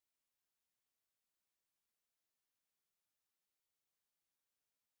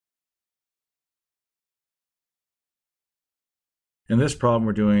In this problem,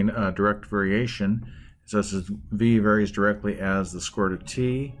 we're doing direct variation. So this is v varies directly as the square root of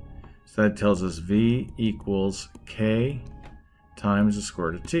t. So that tells us v equals k times the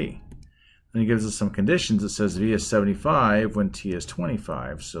square root of t. Then it gives us some conditions. It says v is 75 when t is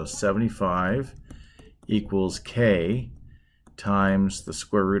 25. So 75 equals k times the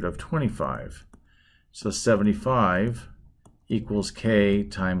square root of 25. So 75 equals k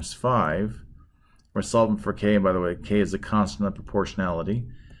times 5. We're solving for k, and by the way, k is a constant of proportionality.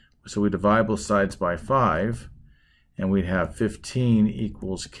 So we divide both sides by 5, and we'd have 15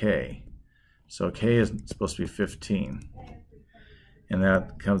 equals k. So k is supposed to be 15. And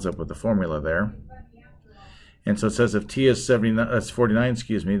that comes up with the formula there. And so it says if t is 49,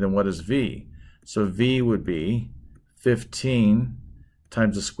 then what is v? So v would be 15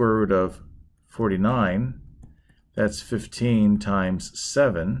 times the square root of 49. That's 15 times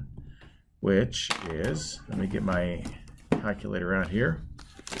 7, which is, let me get my calculator out here.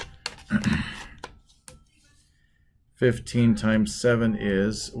 15 times 7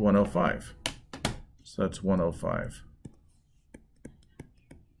 is 105. So that's 105.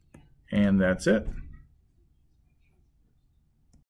 And that's it.